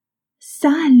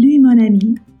Salut mon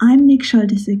ami, I'm Nick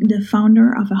Schultesig, the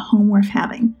founder of A Home Worth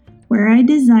Having, where I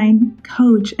design,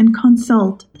 coach, and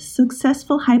consult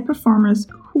successful high performers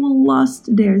who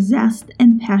lost their zest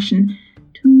and passion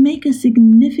to make a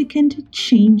significant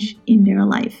change in their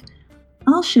life.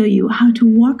 I'll show you how to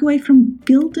walk away from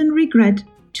guilt and regret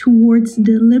towards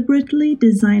deliberately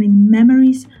designing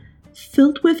memories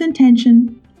filled with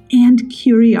intention and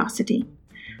curiosity.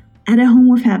 At A Home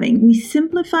Worth Having, we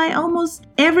simplify almost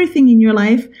everything in your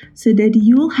life so that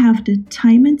you'll have the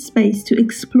time and space to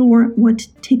explore what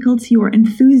tickles your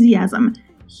enthusiasm,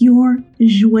 your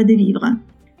joie de vivre.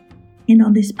 And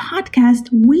on this podcast,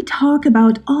 we talk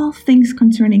about all things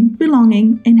concerning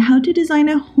belonging and how to design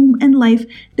a home and life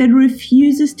that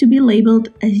refuses to be labeled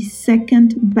a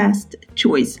second best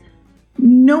choice,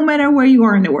 no matter where you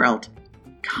are in the world.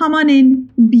 Come on in,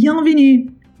 bienvenue,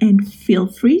 and feel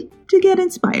free to get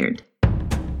inspired.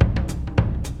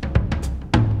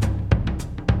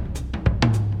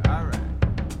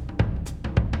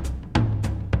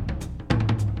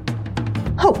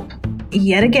 Hope.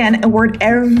 Yet again, a word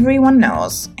everyone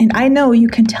knows. And I know you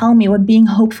can tell me what being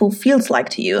hopeful feels like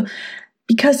to you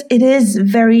because it is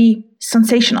very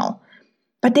sensational.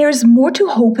 But there's more to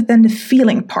hope than the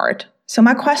feeling part. So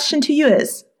my question to you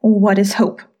is, what is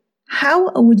hope?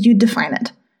 How would you define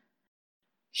it?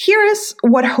 Here is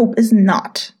what hope is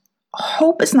not.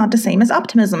 Hope is not the same as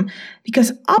optimism,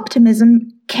 because optimism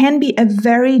can be a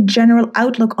very general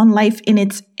outlook on life in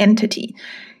its entity.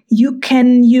 You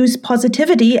can use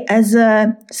positivity as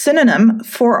a synonym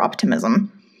for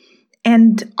optimism.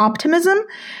 And optimism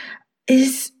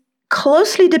is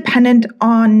closely dependent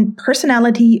on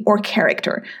personality or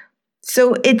character.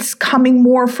 So it's coming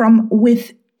more from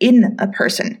within a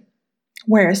person.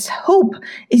 Whereas hope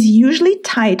is usually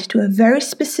tied to a very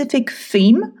specific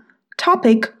theme,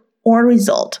 topic, or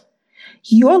result.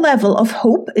 Your level of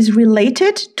hope is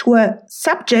related to a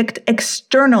subject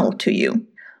external to you.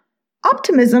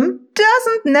 Optimism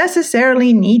doesn't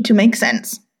necessarily need to make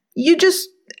sense. You just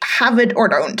have it or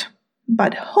don't.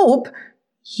 But hope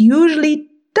usually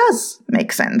does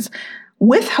make sense.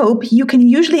 With hope, you can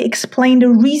usually explain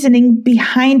the reasoning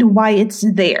behind why it's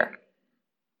there.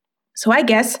 So I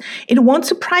guess it won't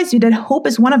surprise you that hope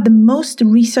is one of the most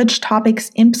researched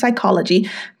topics in psychology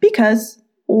because,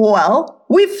 well,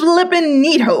 we flippin'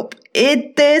 need hope.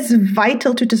 It is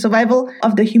vital to the survival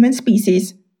of the human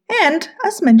species. And,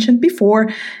 as mentioned before,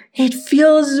 it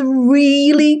feels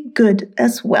really good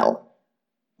as well.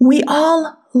 We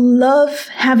all love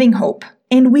having hope,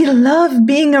 and we love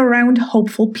being around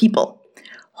hopeful people.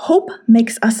 Hope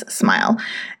makes us smile,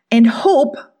 and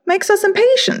hope makes us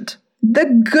impatient. The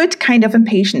good kind of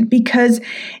impatient, because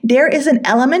there is an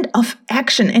element of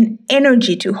action and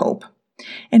energy to hope.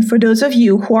 And for those of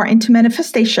you who are into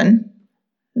manifestation,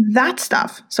 that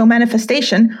stuff, so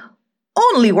manifestation,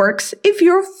 only works if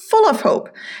you're full of hope.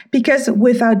 Because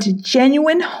without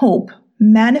genuine hope,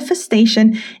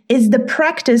 manifestation is the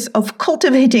practice of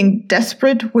cultivating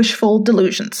desperate wishful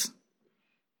delusions.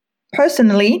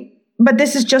 Personally, but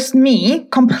this is just me,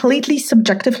 completely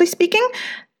subjectively speaking,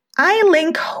 I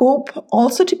link hope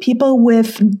also to people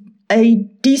with a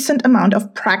decent amount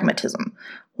of pragmatism.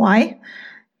 Why?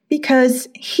 Because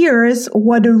here's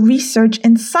what the research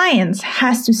and science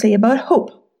has to say about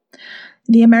hope.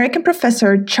 The American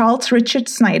professor Charles Richard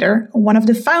Snyder, one of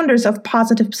the founders of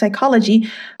positive psychology,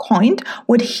 coined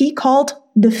what he called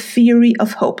the theory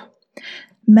of hope.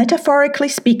 Metaphorically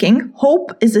speaking,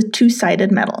 hope is a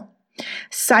two-sided medal.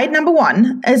 Side number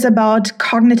one is about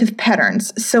cognitive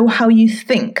patterns, so how you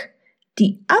think.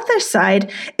 The other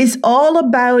side is all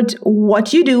about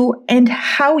what you do and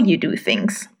how you do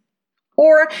things.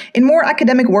 Or, in more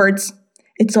academic words,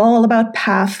 it's all about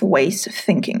pathways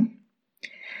thinking.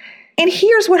 And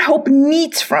here's what hope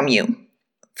needs from you.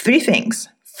 3 things.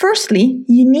 Firstly,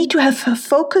 you need to have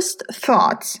focused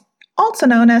thoughts, also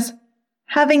known as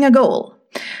having a goal.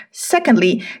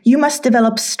 Secondly, you must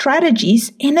develop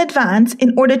strategies in advance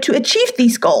in order to achieve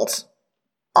these goals,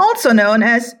 also known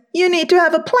as you need to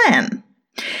have a plan.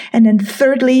 And then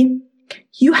thirdly,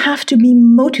 you have to be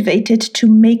motivated to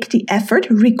make the effort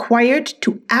required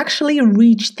to actually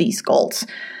reach these goals,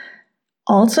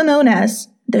 also known as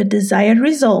the desired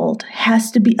result has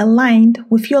to be aligned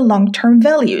with your long-term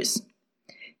values.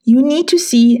 You need to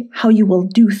see how you will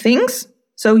do things,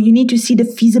 so you need to see the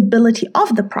feasibility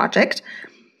of the project,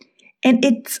 and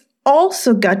it's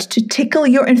also got to tickle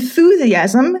your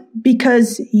enthusiasm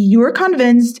because you're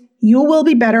convinced you will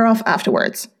be better off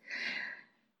afterwards.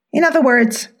 In other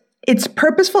words, it's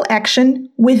purposeful action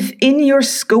within your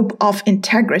scope of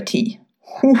integrity.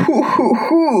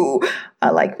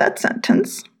 I like that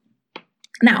sentence.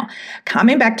 Now,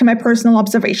 coming back to my personal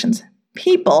observations,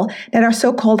 people that are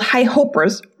so-called high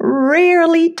hopers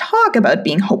rarely talk about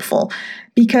being hopeful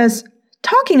because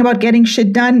talking about getting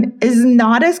shit done is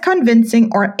not as convincing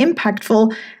or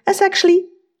impactful as actually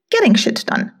getting shit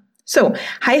done. So,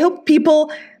 high hope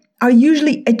people are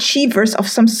usually achievers of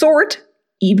some sort,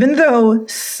 even though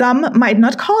some might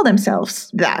not call themselves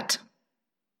that.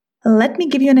 Let me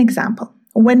give you an example.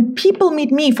 When people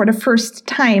meet me for the first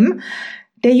time,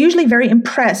 they're usually very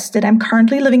impressed that I'm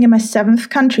currently living in my 7th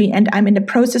country and I'm in the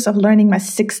process of learning my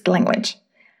 6th language.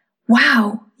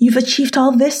 Wow, you've achieved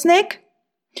all this, Nick?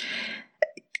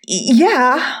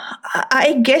 Yeah,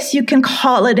 I guess you can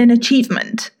call it an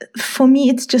achievement. For me,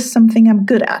 it's just something I'm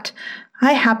good at.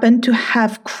 I happen to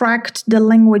have cracked the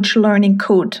language learning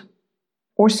code,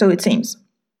 or so it seems.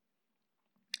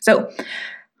 So,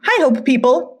 high hope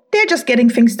people, they're just getting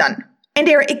things done, and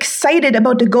they're excited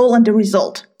about the goal and the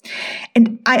result.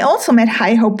 And I also met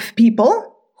high hope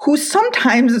people who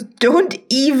sometimes don't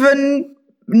even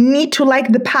need to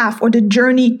like the path or the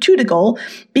journey to the goal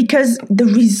because the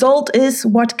result is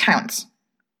what counts.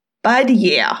 But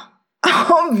yeah,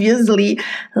 obviously,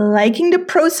 liking the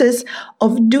process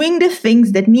of doing the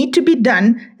things that need to be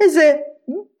done is a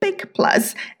big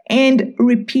plus, and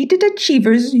repeated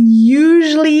achievers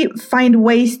usually find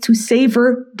ways to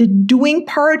savor the doing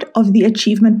part of the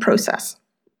achievement process.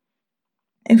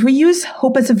 If we use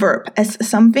hope as a verb, as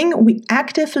something we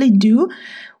actively do,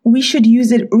 we should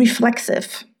use it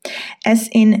reflexive, as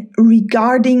in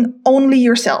regarding only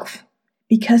yourself,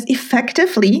 because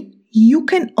effectively, you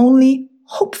can only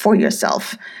hope for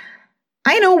yourself.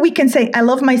 I know we can say, I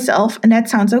love myself, and that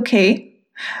sounds okay,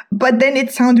 but then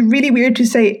it sounds really weird to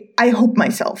say, I hope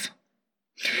myself.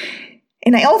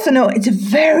 And I also know it's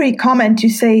very common to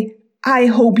say, I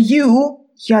hope you,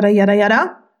 yada, yada,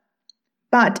 yada.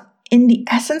 But in the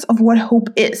essence of what hope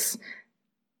is,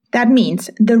 that means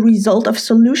the result of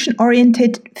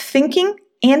solution-oriented thinking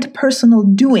and personal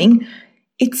doing.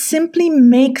 It simply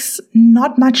makes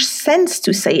not much sense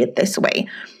to say it this way.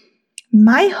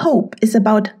 My hope is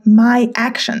about my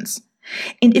actions.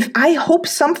 And if I hope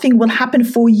something will happen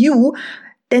for you,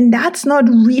 then that's not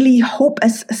really hope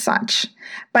as such,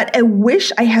 but a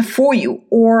wish I have for you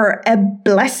or a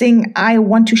blessing I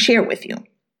want to share with you.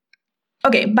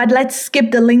 Okay, but let's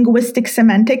skip the linguistic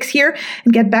semantics here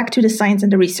and get back to the science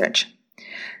and the research.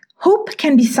 Hope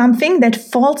can be something that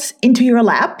falls into your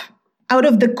lap out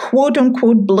of the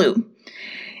quote-unquote blue.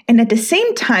 And at the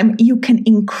same time, you can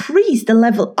increase the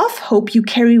level of hope you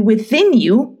carry within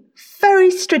you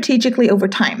very strategically over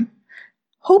time.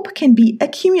 Hope can be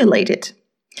accumulated.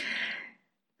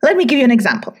 Let me give you an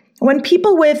example. When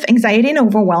people with anxiety and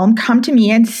overwhelm come to me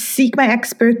and seek my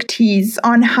expertise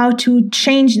on how to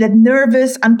change that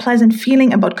nervous, unpleasant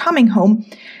feeling about coming home,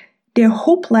 their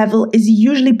hope level is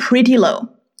usually pretty low.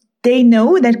 They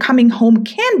know that coming home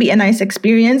can be a nice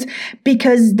experience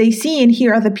because they see and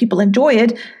hear other people enjoy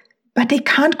it, but they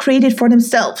can't create it for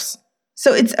themselves.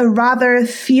 So it's a rather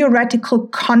theoretical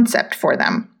concept for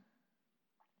them.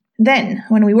 Then,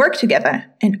 when we work together,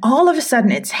 and all of a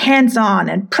sudden it's hands-on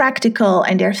and practical,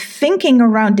 and their thinking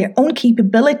around their own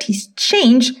capabilities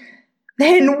change,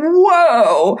 then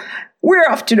whoa, we're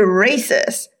off to the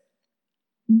races.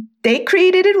 They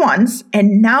created it once,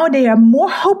 and now they are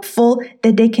more hopeful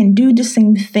that they can do the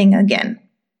same thing again.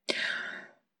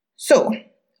 So,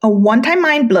 a one-time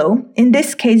mind blow, in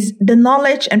this case, the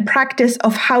knowledge and practice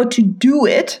of how to do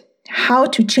it, how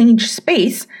to change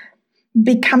space,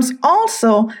 becomes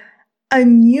also a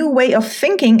new way of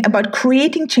thinking about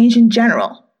creating change in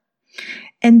general.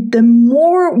 And the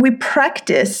more we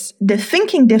practice the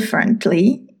thinking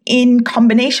differently in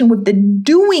combination with the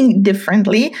doing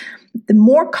differently, the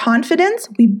more confidence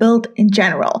we build in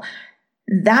general.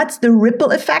 That's the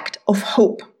ripple effect of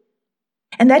hope.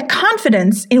 And that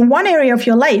confidence in one area of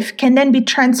your life can then be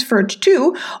transferred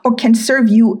to or can serve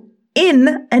you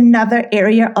in another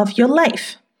area of your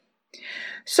life.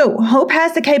 So hope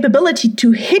has the capability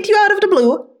to hit you out of the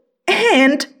blue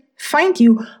and find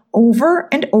you over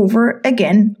and over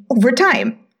again over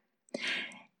time.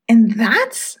 And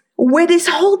that's where this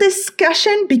whole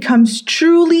discussion becomes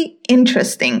truly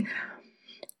interesting.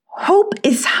 Hope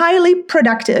is highly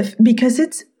productive because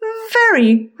it's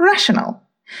very rational.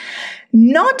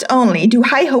 Not only do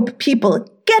high hope people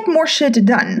get more shit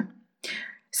done,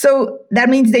 so that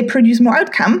means they produce more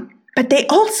outcome, but they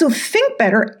also think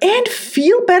better and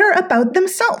feel better about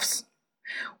themselves,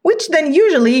 which then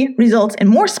usually results in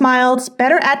more smiles,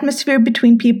 better atmosphere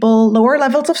between people, lower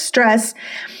levels of stress,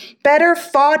 better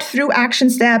thought through action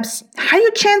steps,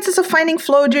 higher chances of finding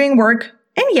flow during work,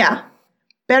 and yeah,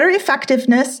 better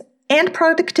effectiveness and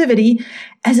productivity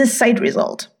as a side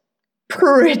result.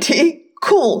 Pretty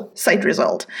cool side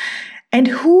result. And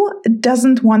who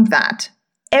doesn't want that?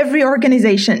 Every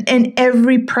organization and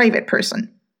every private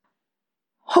person.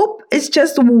 Hope is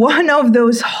just one of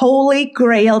those holy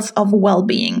grails of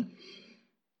well-being.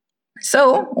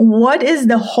 So, what is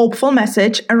the hopeful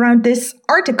message around this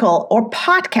article or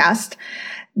podcast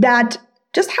that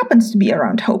just happens to be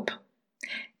around hope?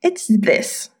 It's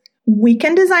this: we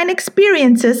can design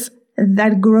experiences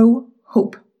that grow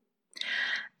hope.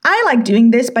 I like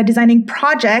doing this by designing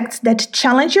projects that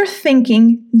challenge your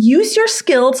thinking, use your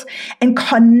skills, and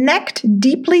connect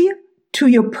deeply to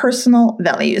your personal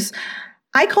values.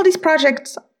 I call these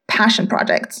projects passion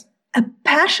projects. A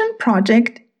passion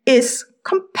project is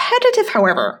competitive,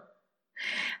 however.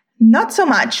 Not so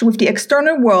much with the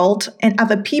external world and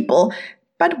other people,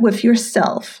 but with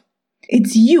yourself.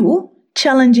 It's you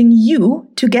challenging you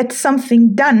to get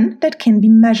something done that can be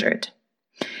measured.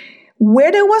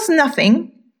 Where there was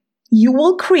nothing, you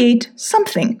will create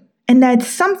something, and that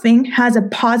something has a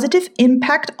positive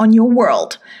impact on your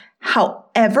world,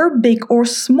 however big or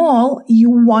small you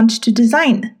want to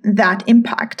design that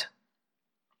impact.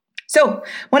 So,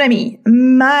 mon ami,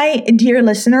 my dear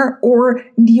listener or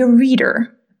dear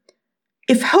reader,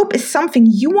 if hope is something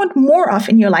you want more of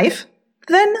in your life,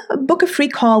 then book a free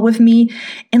call with me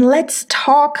and let's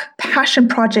talk passion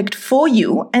project for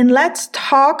you, and let's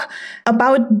talk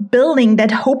about building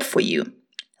that hope for you.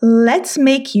 Let's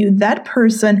make you that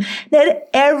person that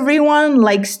everyone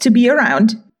likes to be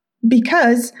around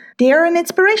because they're an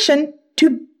inspiration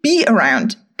to be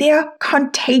around. They're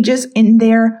contagious in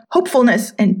their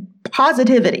hopefulness and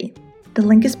positivity. The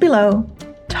link is below.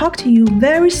 Talk to you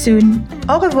very soon.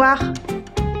 Au revoir.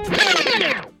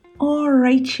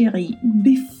 Alright, chérie,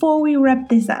 before we wrap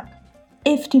this up,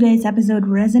 if today's episode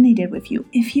resonated with you,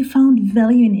 if you found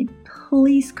value in it,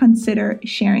 please consider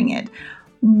sharing it.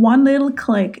 One little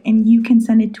click and you can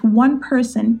send it to one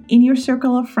person in your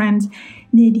circle of friends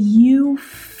that you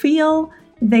feel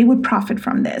they would profit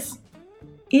from this.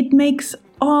 It makes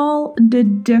all the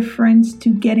difference to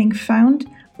getting found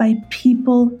by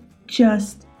people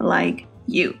just like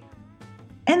you.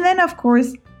 And then, of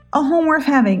course, a home worth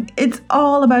having. It's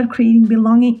all about creating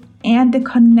belonging and the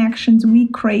connections we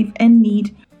crave and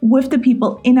need with the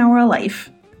people in our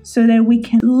life, so that we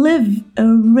can live a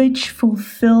rich,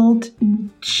 fulfilled,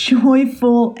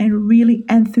 joyful, and really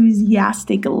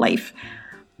enthusiastic life.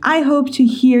 I hope to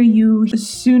hear you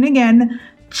soon again.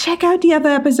 Check out the other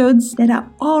episodes that are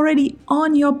already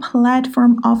on your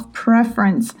platform of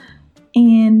preference.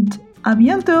 And à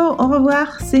bientôt. Au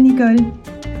revoir, c'est Nicole.